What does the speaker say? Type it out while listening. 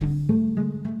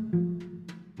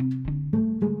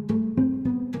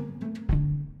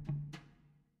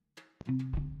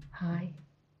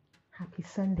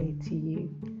Sunday to you.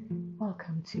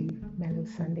 Welcome to Mellow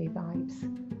Sunday Vibes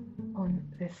on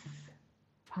this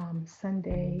Palm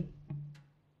Sunday,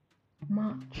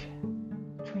 March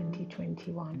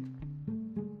 2021.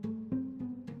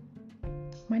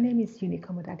 My name is Unique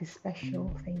Omodadi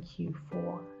Special. Thank you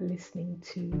for listening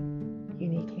to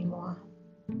Unique Imoa.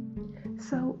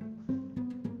 So,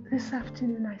 this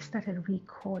afternoon I started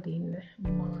recording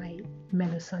my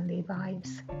Mellow Sunday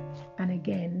Vibes, and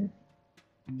again,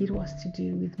 it was to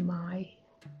do with my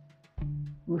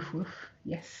Woof,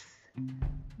 yes,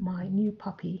 my new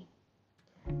puppy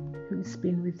who's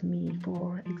been with me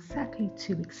for exactly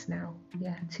 2 weeks now.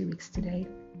 2 weeks today.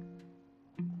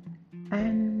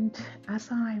 And as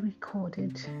I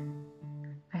recorded,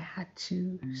 I had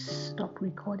to stop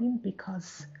recording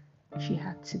because she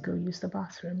had to go use the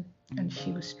bathroom and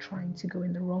she was trying to go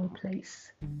in the wrong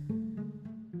place.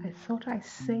 I thought I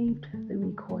saved the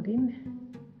recording,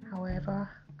 however,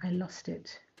 I lost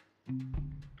it. You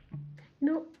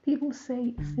know, people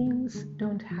say things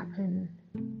don't happen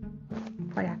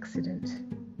by accident.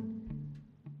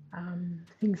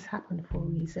 Things happen for a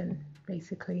reason,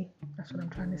 basically. That's what I'm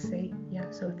trying to say.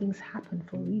 So things happen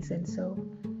for a reason. So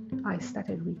I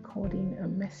started recording a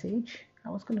message. I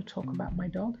was going to talk about my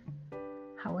dog.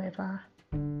 However,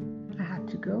 I had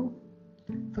to go.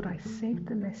 Thought I saved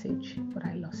the message, but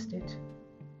I lost it.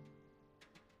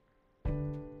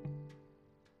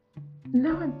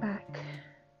 Now I'm back,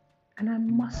 and I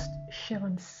must share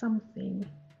on something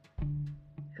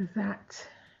that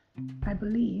I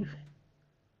believe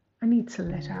I need to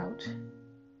let out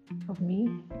of me,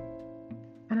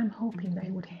 and I'm hoping that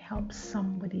it would help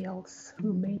somebody else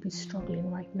who may be struggling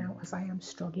right now as I am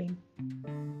struggling.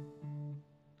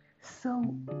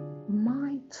 So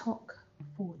my talk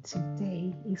for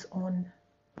today is on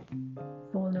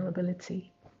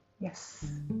vulnerability. Yes,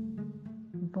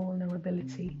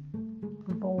 vulnerability.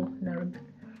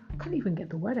 I can't even get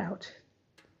the word out.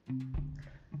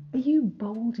 Are you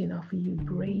bold enough? Are you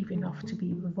brave enough to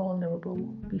be vulnerable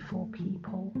before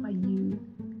people? Are you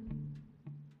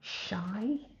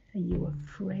shy? Are you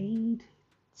afraid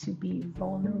to be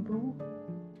vulnerable?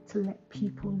 To let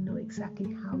people know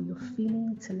exactly how you're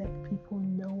feeling? To let people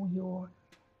know you're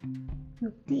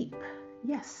deep?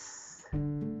 Yes,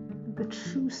 the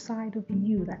true side of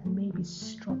you that may be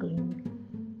struggling.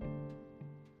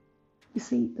 You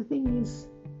see, the thing is,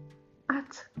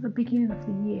 at the beginning of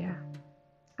the year,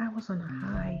 I was on a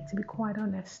high, to be quite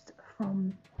honest.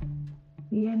 From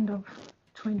the end of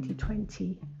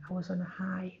 2020, I was on a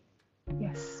high.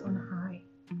 Yes, on a high.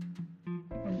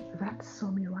 And that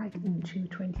saw me right into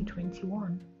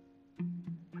 2021.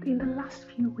 But in the last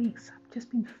few weeks, I've just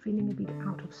been feeling a bit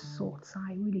out of sorts.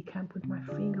 I really can't put my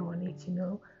finger on it,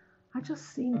 I just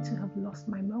seem to have lost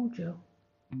my mojo.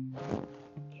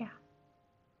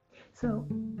 So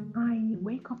I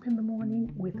wake up in the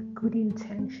morning with good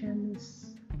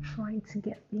intentions, trying to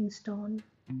get things done.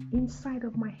 Inside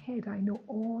of my head, I know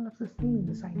all of the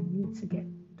things I need to get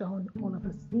done, all of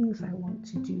the things I want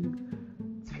to do.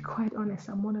 To be quite honest,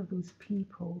 I'm one of those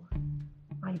people.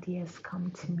 Ideas come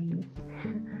to me.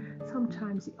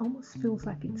 Sometimes it almost feels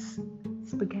like it's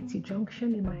spaghetti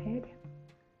junction in my head.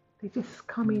 They just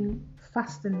come in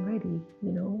fast and ready,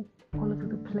 all over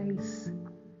the place.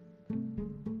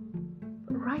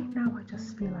 Right now, I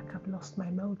just feel like I've lost my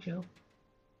mojo.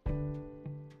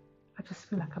 I just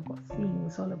feel like I've got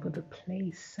things all over the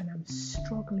place and I'm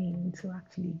struggling to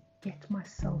actually get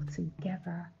myself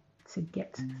together to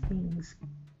get things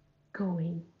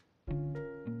going.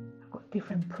 I've got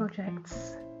different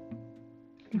projects,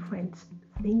 different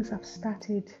things I've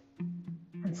started,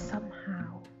 and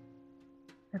somehow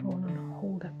they're all on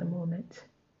hold at the moment.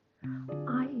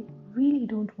 I really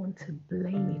don't want to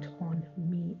blame it on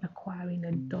me acquiring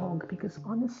a dog, because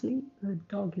honestly, the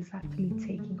dog is actually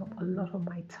taking up a lot of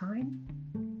my time.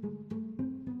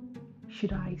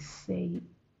 Should I say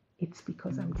it's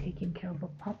because I'm taking care of a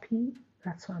puppy?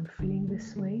 That's why I'm feeling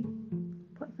this way.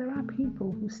 But there are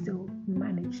people who still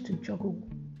manage to juggle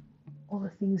all the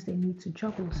things they need to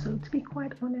juggle. So to be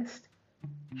quite honest,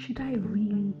 should I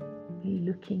really be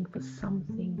looking for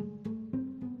something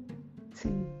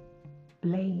to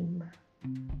blame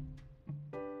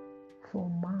for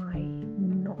my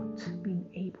not being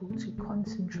able to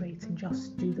concentrate and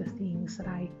just do the things that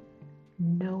I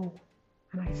know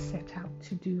and I set out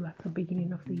to do at the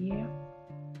beginning of the year?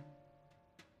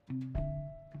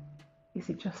 Is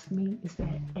it just me? Is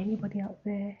there anybody out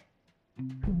there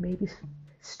who may be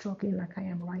struggling like I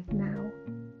am right now?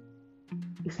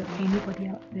 Is there anybody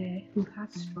out there who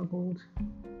has struggled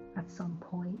at some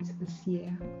point this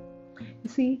year? You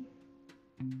see,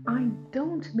 I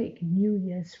don't make New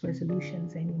Year's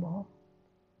resolutions anymore.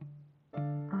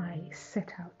 I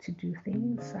set out to do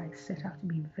things. I set out to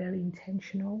be very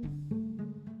intentional.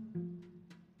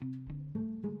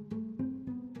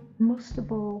 Most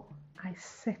of all, I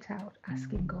set out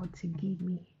asking God to give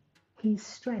me His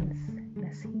strength.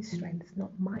 Yes, His strength,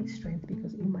 not my strength,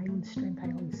 because in my own strength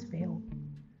I always fail.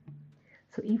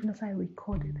 So even as I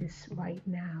recorded this right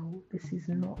now, this is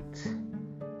not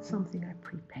something I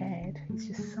prepared. It's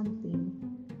just something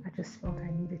I just felt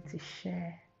I needed to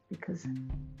share, because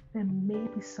there may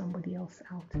be somebody else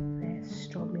out there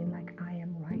struggling like I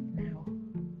am right now.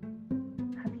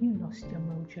 Have you lost your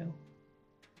mojo?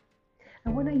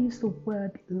 And when I use the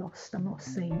word lost, I'm not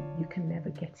saying you can never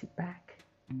get it back.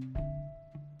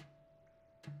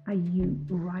 Are you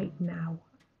right now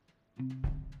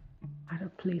at a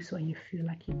place where you feel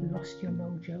like you've lost your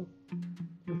mojo?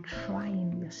 You're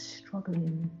trying, you're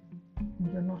struggling,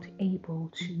 and you're not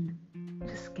able to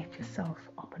just get yourself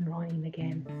up and running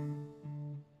again.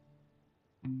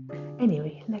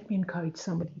 Anyway, let me encourage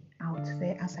somebody out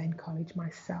there as I encourage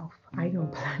myself. I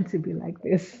don't plan to be like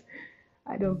this.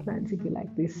 I don't plan to be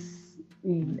like this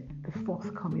in the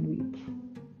forthcoming week.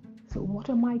 So what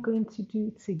am I going to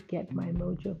do to get my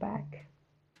mojo back?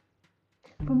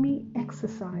 For me,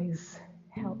 exercise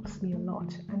helps me a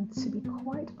lot. And to be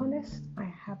quite honest, I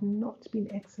have not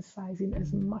been exercising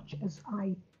as much as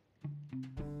I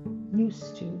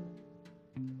used to.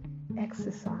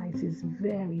 Exercise is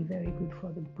very, very good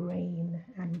for the brain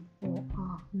and for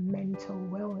our mental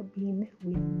well-being.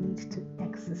 We need to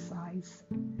exercise.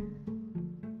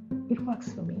 It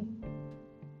works for me.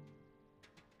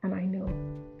 And I know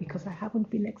because I haven't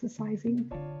been exercising,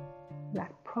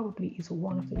 that probably is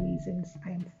one of the reasons I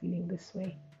am feeling this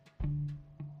way.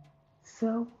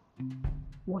 So,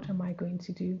 what am I going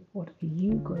to do? What are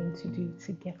you going to do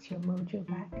to get your mojo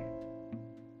back?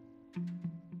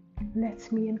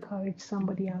 Let me encourage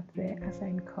somebody out there as I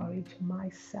encourage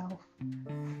myself.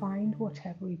 Find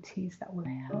whatever it is that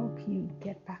will help you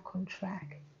get back on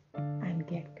track and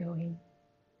get going.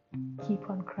 Keep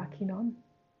on cracking on.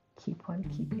 Keep on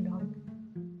keeping on.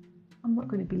 I'm not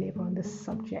going to belabor on this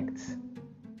subject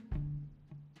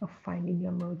of finding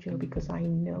your mojo, because I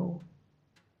know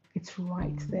it's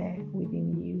right there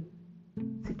within you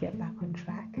to get back on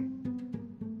track.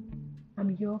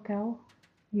 I'm your girl,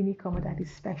 Unique that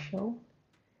is special.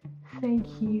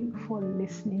 Thank you for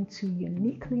listening to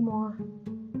Uniquely More.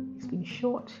 It's been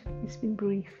short, it's been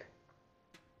brief.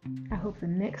 I hope the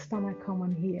next time I come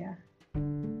on here,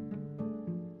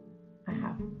 I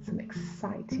have some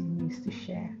exciting news to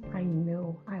share. I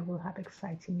know I will have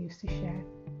exciting news to share.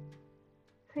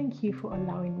 Thank you for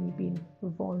allowing me being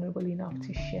vulnerable enough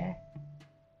to share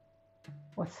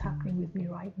what's happening with me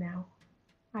right now.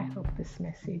 I hope this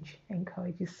message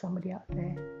encourages somebody out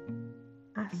there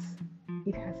as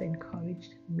it has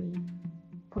encouraged me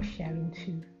for sharing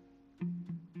too.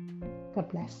 God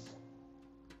bless.